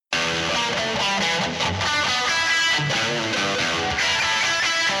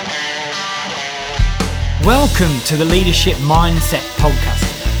Welcome to the Leadership Mindset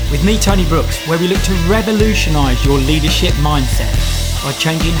Podcast with me, Tony Brooks, where we look to revolutionise your leadership mindset by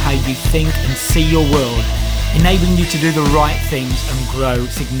changing how you think and see your world, enabling you to do the right things and grow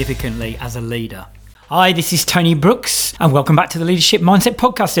significantly as a leader. Hi, this is Tony Brooks and welcome back to the Leadership Mindset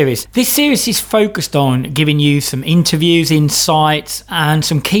Podcast series. This series is focused on giving you some interviews, insights and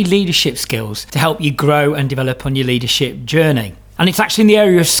some key leadership skills to help you grow and develop on your leadership journey. And it's actually in the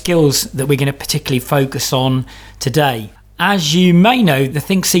area of skills that we're going to particularly focus on today. As you may know, the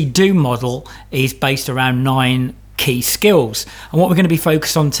Think, See, Do model is based around 9 key skills. And what we're going to be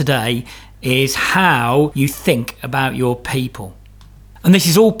focused on today is how you think about your people. And this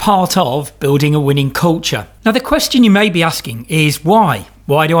is all part of building a winning culture. Now, the question you may be asking is why?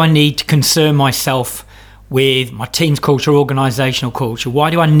 Why do I need to concern myself with my team's culture, organisational culture? Why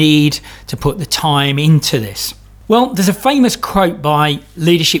do I need to put the time into this? Well, there's a famous quote by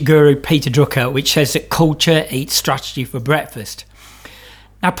leadership guru Peter Drucker, which says that culture eats strategy for breakfast.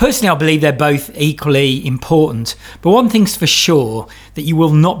 Now, personally, I believe they're both equally important. But one thing's for sure, that you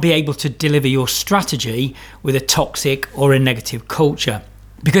will not be able to deliver your strategy with a toxic or a negative culture,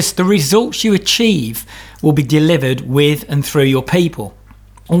 because the results you achieve will be delivered with and through your people.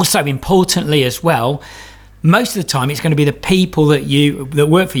 Also, importantly as well, most of the time, it's going to be the people that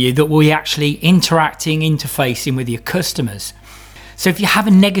work for you that will be actually interfacing with your customers. So if you have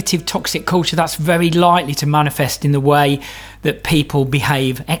a negative, toxic culture, that's very likely to manifest in the way that people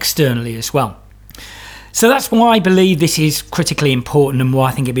behave externally as well. So that's why I believe this is critically important and why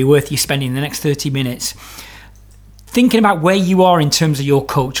I think it'd be worth you spending the next 30 minutes thinking about where you are in terms of your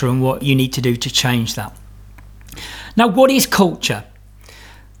culture and what you need to do to change that. Now, what is culture?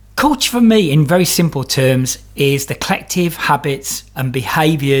 Culture for me, in very simple terms, is the collective habits and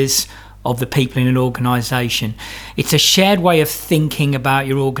behaviours of the people in an organisation. It's a shared way of thinking about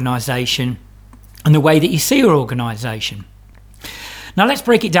your organisation and the way that you see your organisation. Now, let's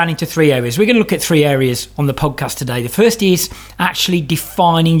break it down into 3 areas. We're going to look at 3 areas on the podcast today. The first is actually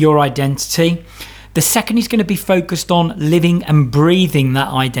defining your identity. The second is going to be focused on living and breathing that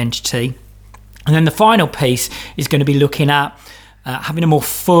identity. And then the final piece is going to be looking at having a more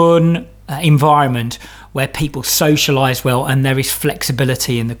fun environment where people socialise well and there is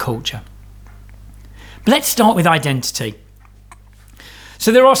flexibility in the culture. But let's start with identity.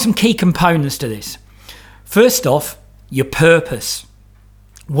 So there are some key components to this. First off, your purpose.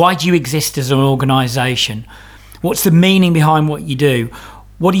 Why do you exist as an organisation? What's the meaning behind what you do?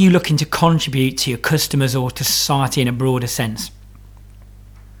 What are you looking to contribute to your customers or to society in a broader sense?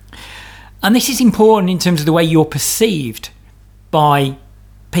 And this is important in terms of the way you're perceived by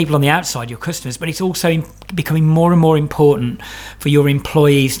people on the outside, your customers, but it's also becoming more and more important for your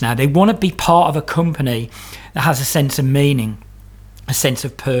employees now. They want to be part of a company that has a sense of meaning, a sense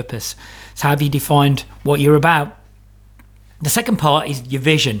of purpose. So have you defined what you're about? The second part is your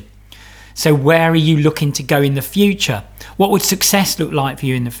vision. So where are you looking to go in the future? What would success look like for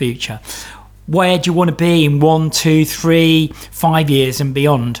you in the future? Where do you want to be in 1, 2, 3, 5 years and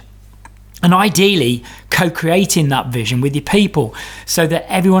beyond? And ideally, co-creating that vision with your people so that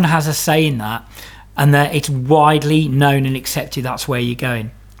everyone has a say in that and that it's widely known and accepted that's where you're going.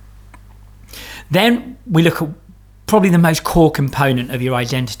 Then we look at probably the most core component of your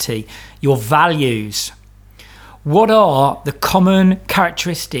identity, your values. What are the common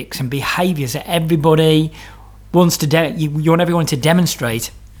characteristics and behaviours that everybody wants you want everyone to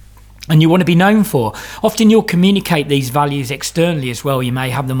demonstrate and you want to be known for? Often you'll communicate these values externally as well. You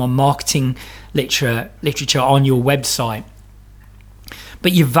may have them on marketing literature on your website.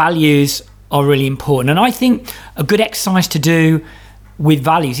 But your values are really important. And I think a good exercise to do with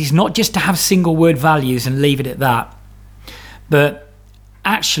values is not just to have single word values and leave it at that. But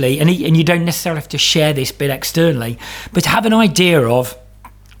actually, and you don't necessarily have to share this bit externally, but to have an idea of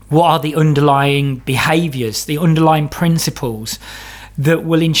what are the underlying behaviours, the underlying principles that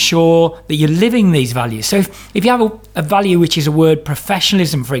will ensure that you're living these values. So if you have a value which is a word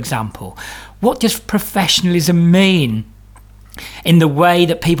professionalism, for example, what does professionalism mean in the way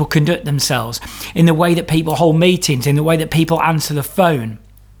that people conduct themselves, in the way that people hold meetings, in the way that people answer the phone?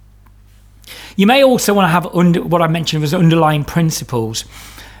 You may also want to have what I mentioned was underlying principles,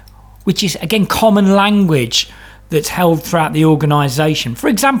 which is, again, common language that's held throughout the organisation. For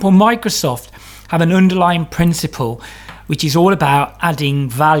example, Microsoft have an underlying principle which is all about adding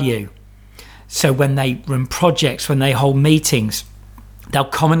value. So when they run projects, when they hold meetings, they'll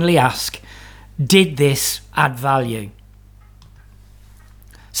commonly ask, did this add value?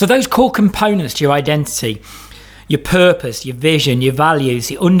 So those core components to your identity, your purpose, your vision, your values,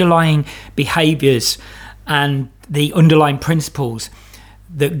 the underlying behaviours and the underlying principles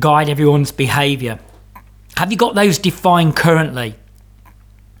that guide everyone's behaviour? Have you got those defined currently?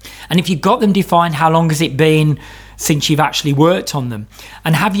 And if you've got them defined, how long has it been since you've actually worked on them?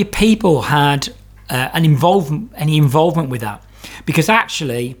 And have your people had any involvement with that? Because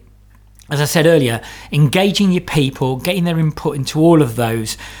actually, as I said earlier, engaging your people, getting their input into all of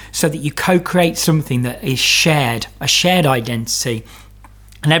those so that you co-create something that is shared, a shared identity,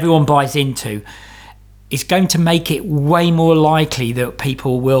 and everyone buys into, is going to make it way more likely that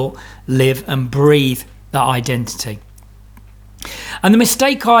people will live and breathe that identity. And the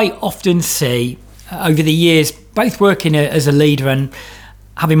mistake I often see over the years, both working as a leader and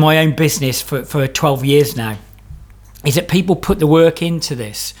having my own business for 12 years now, is that people put the work into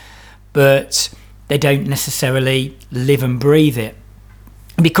this, but they don't necessarily live and breathe it.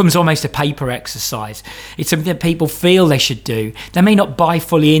 It becomes almost a paper exercise. It's something that people feel they should do. They may not buy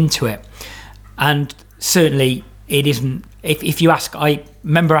fully into it. And certainly it isn't. If you ask, I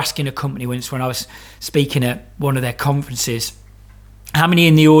remember asking a company once when I was speaking at one of their conferences, how many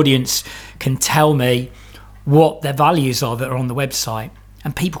in the audience can tell me what their values are that are on the website?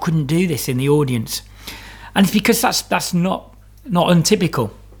 And people couldn't do this in the audience. And it's because that's not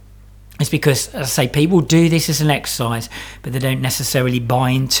untypical. It's because, as I say, people do this as an exercise, but they don't necessarily buy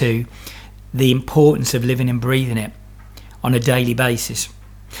into the importance of living and breathing it on a daily basis.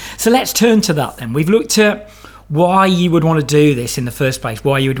 So let's turn to that then. We've looked at why you would want to do this in the first place,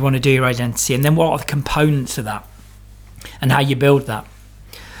 why you would want to do your identity, and then what are the components of that and how you build that.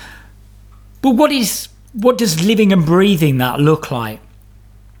 But what does living and breathing that look like?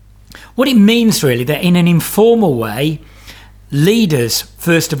 What it means really that in an informal way, leaders,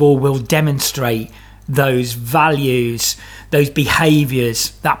 first of all, will demonstrate those values, those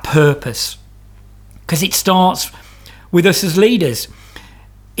behaviours, that purpose. Because it starts with us as leaders.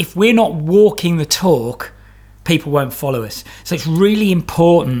 If we're not walking the talk, people won't follow us. So it's really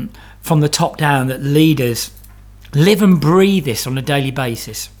important from the top down that leaders live and breathe this on a daily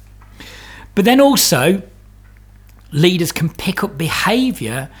basis. But then also, leaders can pick up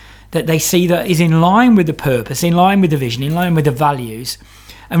behaviour that they see that is in line with the purpose, in line with the vision, in line with the values,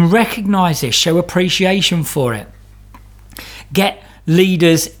 and recognise this, show appreciation for it. Get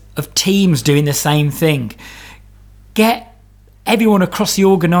leaders of teams doing the same thing. Get everyone across the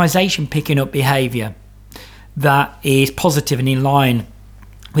organisation picking up behaviour that is positive and in line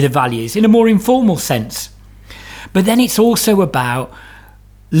with the values in a more informal sense. But then it's also about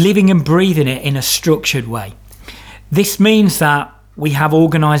living and breathing it in a structured way. This means that we have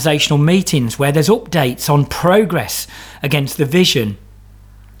organisational meetings where there's updates on progress against the vision,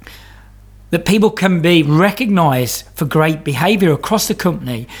 that people can be recognised for great behaviour across the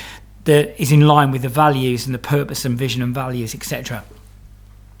company that is in line with the values and the purpose and vision and values, etc.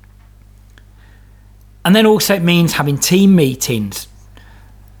 And then also it means having team meetings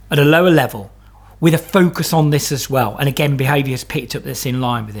at a lower level with a focus on this as well. And again, behaviour is picked up that's in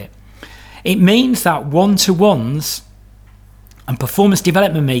line with it. It means that one-to-ones and performance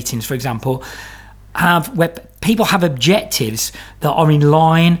development meetings, for example, where people have objectives that are in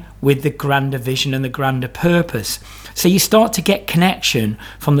line with the grander vision and the grander purpose. So you start to get connection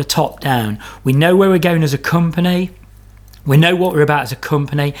from the top down. We know where we're going as a company. We know what we're about as a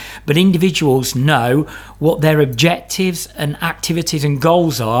company, but individuals know what their objectives and activities and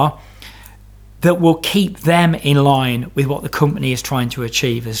goals are that will keep them in line with what the company is trying to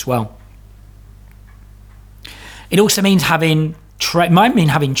achieve as well. It also means might mean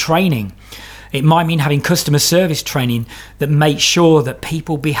having training. It might mean having customer service training that makes sure that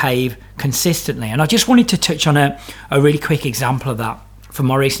people behave consistently. And I just wanted to touch on a really quick example of that from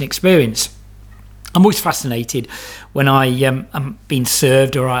my recent experience. I'm always fascinated when I'm being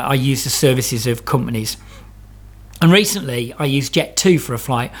served or I use the services of companies. And recently I used Jet2 for a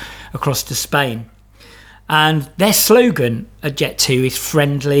flight across to Spain. And their slogan at Jet2 is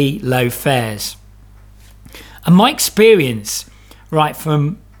friendly, low fares. And my experience, right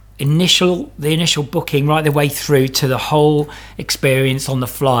from the initial booking right the way through to the whole experience on the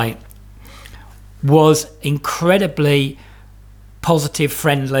flight, was incredibly positive,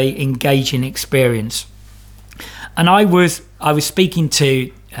 friendly, engaging experience. And I was speaking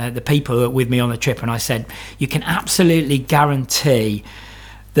to the people that were with me on the trip, and I said, you can absolutely guarantee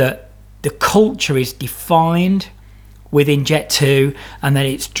that the culture is defined within Jet2 and that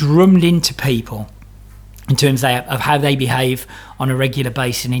it's drummed into people in terms of how they behave on a regular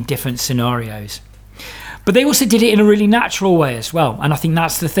basis in different scenarios. But they also did it in a really natural way as well. And I think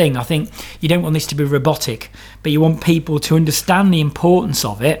that's the thing. I think you don't want this to be robotic, but you want people to understand the importance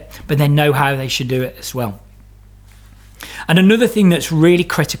of it, but then know how they should do it as well. And another thing that's really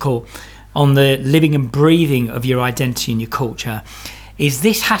critical on the living and breathing of your identity and your culture is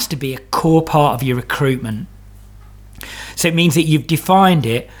this has to be a core part of your recruitment. So it means that you've defined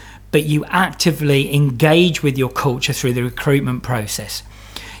it, but you actively engage with your culture through the recruitment process.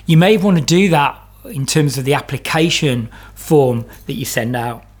 You may want to do that in terms of the application form that you send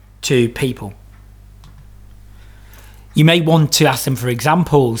out to people. You may want to ask them for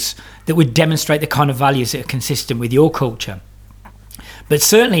examples that would demonstrate the kind of values that are consistent with your culture. But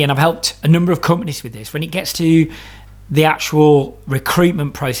certainly, and I've helped a number of companies with this, when it gets to the actual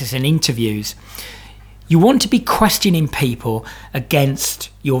recruitment process and interviews, you want to be questioning people against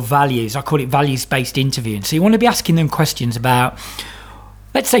your values. I call it values-based interviewing. So you want to be asking them questions about,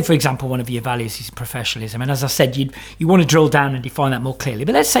 let's say, for example, one of your values is professionalism. And as I said, you want to drill down and define that more clearly.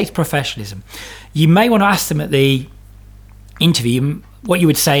 But let's say it's professionalism. You may want to ask them at the interview, what you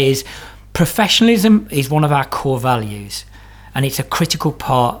would say is, professionalism is one of our core values, and it's a critical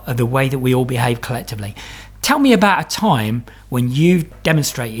part of the way that we all behave collectively. Tell me about a time when you've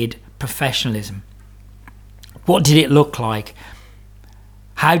demonstrated professionalism. What did it look like?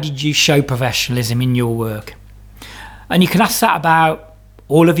 How did you show professionalism in your work? And you can ask that about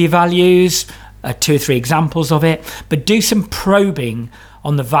all of your values, 2 or 3 examples of it, but do some probing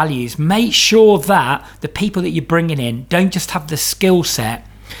on the values. Make sure that the people that you're bringing in don't just have the skill set,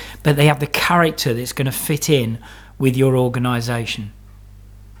 but they have the character that's going to fit in with your organisation.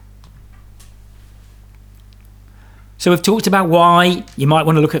 So we've talked about why you might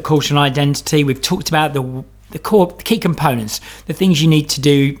want to look at culture and identity. We've talked about the key components, the things you need to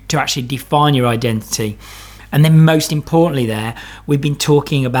do to actually define your identity. And then most importantly there, we've been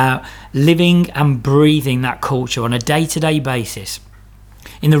talking about living and breathing that culture on a day-to-day basis,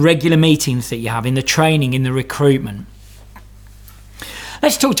 in the regular meetings that you have, in the training, in the recruitment.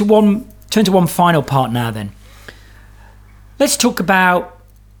 Let's turn to one final part now then. Let's talk about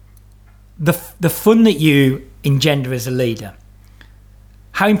the fun that you engender as a leader.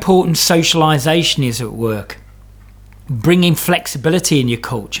 How important socialisation is at work. Bringing flexibility in your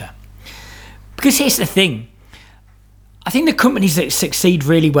culture. Because here's the thing. I think the companies that succeed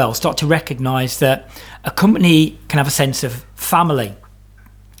really well start to recognise that a company can have a sense of family.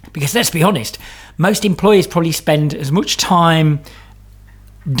 Because let's be honest, most employees probably spend as much time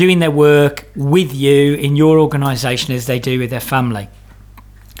doing their work with you in your organisation as they do with their family.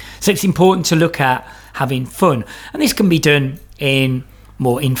 So it's important to look at having fun. And this can be done in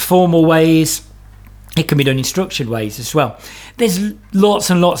more informal ways. It can be done in structured ways as well. There's lots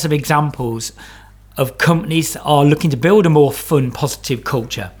and lots of examples of companies that are looking to build a more fun, positive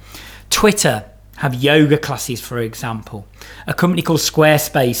culture. Twitter have yoga classes, for example. A company called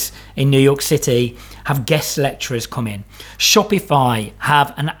Squarespace in New York City have guest lecturers come in. Shopify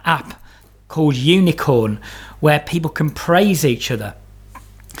have an app called Unicorn where people can praise each other.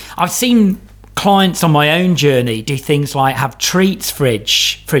 I've seen clients on my own journey do things like have treats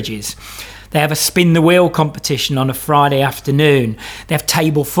fridges. They have a spin the wheel competition on a Friday afternoon. They have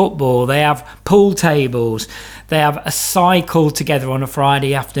table football. They have pool tables. They have a cycle together on a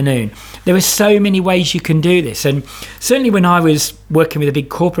Friday afternoon. There are so many ways you can do this. And certainly when I was working with a big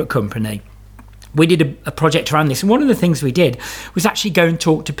corporate company, we did a project around this. And one of the things we did was actually go and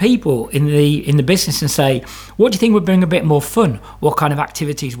talk to people in the business and say, what do you think would bring a bit more fun? What kind of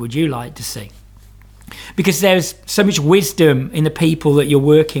activities would you like to see? Because there's so much wisdom in the people that you're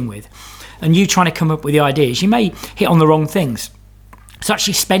working with. And you trying to come up with the ideas, you may hit on the wrong things. So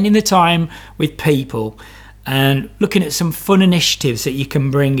actually spending the time with people and looking at some fun initiatives that you can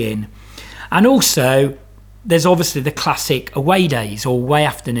bring in. And also, there's obviously the classic away days or away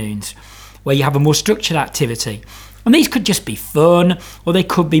afternoons where you have a more structured activity. And these could just be fun, or they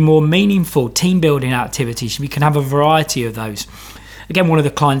could be more meaningful team building activities. We can have a variety of those. Again, one of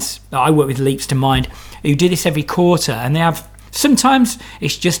the clients that I work with leaps to mind who do this every quarter, and they have, sometimes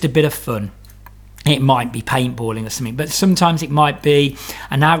it's just a bit of fun. It might be paintballing or something, but sometimes it might be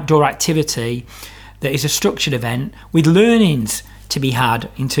an outdoor activity that is a structured event with learnings to be had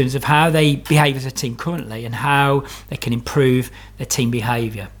in terms of how they behave as a team currently and how they can improve their team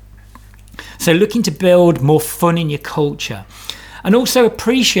behaviour. So looking to build more fun in your culture, and also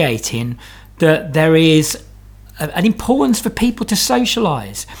appreciating that there is an importance for people to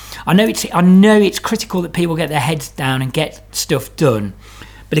socialise. I know it's critical that people get their heads down and get stuff done.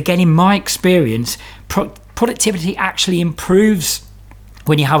 But again, in my experience, productivity actually improves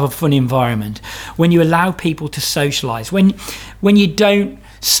when you have a fun environment, when you allow people to socialise, when you don't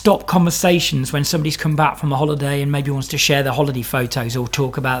stop conversations when somebody's come back from a holiday and maybe wants to share their holiday photos or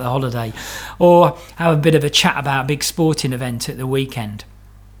talk about the holiday, or have a bit of a chat about a big sporting event at the weekend.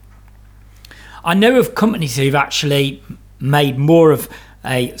 I know of companies who've actually made more of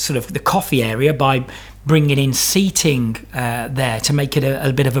a sort of the coffee area by bringing in seating there to make it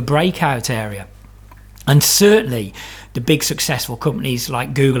a bit of a breakout area. And certainly the big successful companies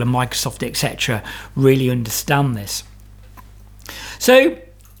like Google and Microsoft, etc., really understand this. So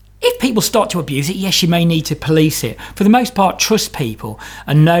if people start to abuse it, yes, you may need to police it. For the most part, trust people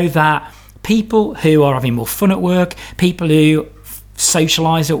and know that people who are having more fun at work, people who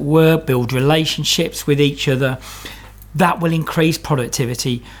socialise at work, build relationships with each other, that will increase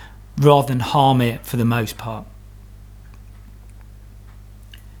productivity rather than harm it for the most part.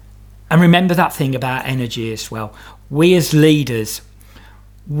 And remember that thing about energy as well. We as leaders,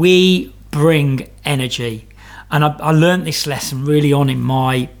 we bring energy. And I learned this lesson really on in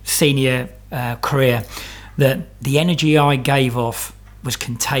my senior career, that the energy I gave off was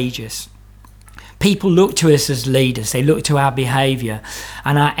contagious. People look to us as leaders, they look to our behaviour,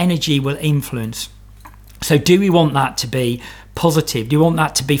 and our energy will influence. So do we want that to be positive? Do we want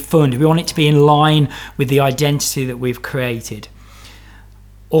that to be fun? Do we want it to be in line with the identity that we've created?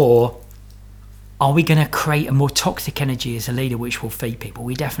 Or are we going to create a more toxic energy as a leader which will feed people?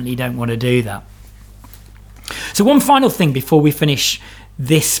 We definitely don't want to do that. So one final thing before we finish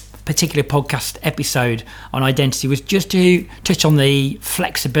this particular podcast episode on identity was just to touch on the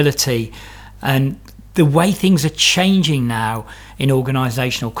flexibility and the way things are changing now in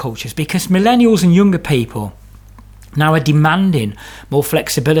organisational cultures, because millennials and younger people now are demanding more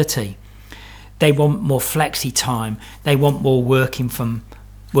flexibility. They want more flexi time. They want more working from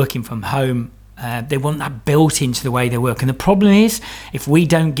home. They want that built into the way they work. And the problem is, if we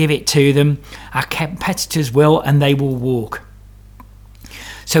don't give it to them, our competitors will, and they will walk.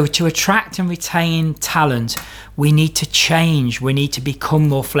 So to attract and retain talent, we need to change. We need to become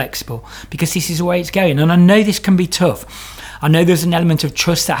more flexible, because this is the way it's going. And I know this can be tough. I know there's an element of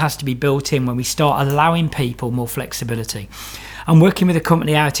trust that has to be built in when we start allowing people more flexibility. I'm working with a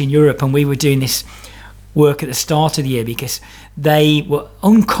company out in Europe, and we were doing this work at the start of the year because they were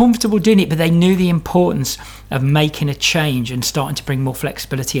uncomfortable doing it, but they knew the importance of making a change and starting to bring more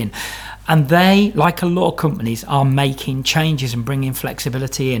flexibility in. And they, like a lot of companies, are making changes and bringing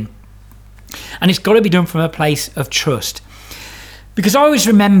flexibility in. And it's got to be done from a place of trust. Because I always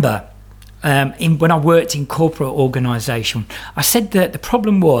remember when I worked in corporate organisation, I said that the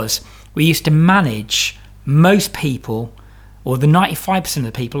problem was we used to manage most people, or the 95% of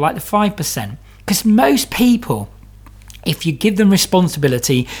the people, like the 5%. Because most people, if you give them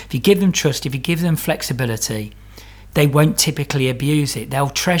responsibility, if you give them trust, if you give them flexibility, they won't typically abuse it. They'll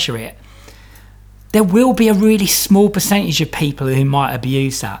treasure it. There will be a really small percentage of people who might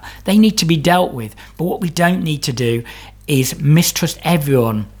abuse that. They need to be dealt with. But what we don't need to do is mistrust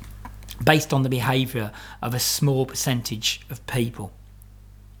everyone based on the behaviour of a small percentage of people.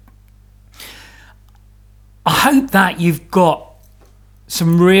 I hope that you've got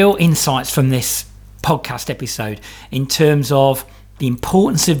some real insights from this podcast episode in terms of the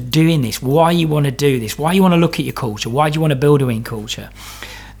importance of doing this, why you want to do this, why you want to look at your culture, why do you want to build a winning culture,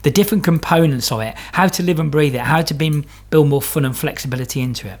 the different components of it, how to live and breathe it, how to build more fun and flexibility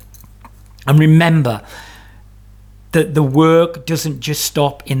into it. And remember that the work doesn't just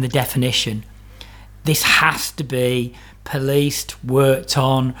stop in the definition. This has to be policed, worked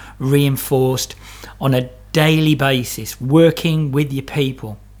on, reinforced on a daily basis, working with your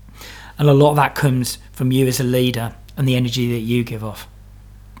people. And a lot of that comes from you as a leader and the energy that you give off.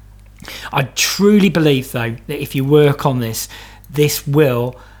 I truly believe, though, that if you work on this, this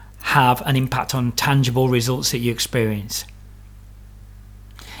will have an impact on tangible results that you experience.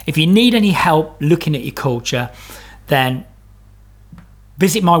 If you need any help looking at your culture, then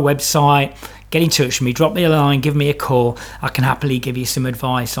visit my website, get in touch with me, drop me a line, give me a call. I can happily give you some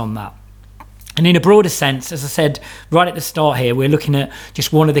advice on that. And in a broader sense, as I said right at the start here, we're looking at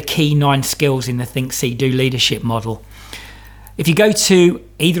just one of the key 9 skills in the Think, See, Do leadership model. If you go to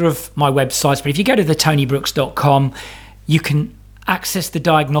either of my websites, but if you go to thetonybrooks.com, you can access the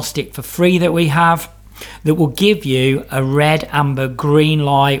diagnostic for free that we have that will give you a red, amber, green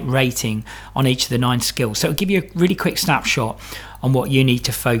light rating on each of the 9 skills. So it'll give you a really quick snapshot on what you need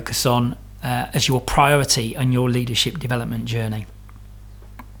to focus on as your priority on your leadership development journey.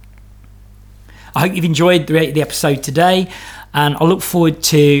 I hope you've enjoyed the episode today, and I look forward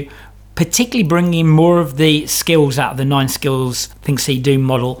to particularly bringing more of the skills out of the 9 skills Think, See, Do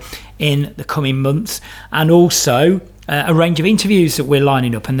model in the coming months, and also a range of interviews that we're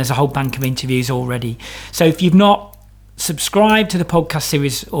lining up, and there's a whole bank of interviews already. So if you've not subscribed to the podcast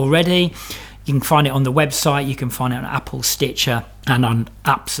series already, you can find it on the website, you can find it on Apple, Stitcher, and on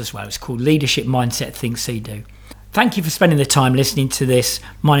apps as well. It's called Leadership Mindset Think, See, Do. Thank you for spending the time listening to this.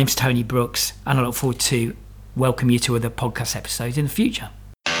 My name's Tony Brooks, and I look forward to welcome you to other podcast episodes in the future.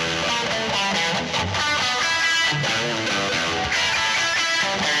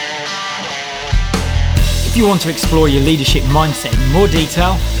 If you want to explore your leadership mindset in more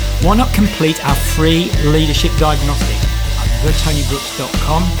detail, why not complete our free leadership diagnostic at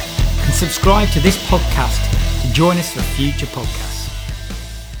thetonybrooks.com and subscribe to this podcast to join us for future podcasts.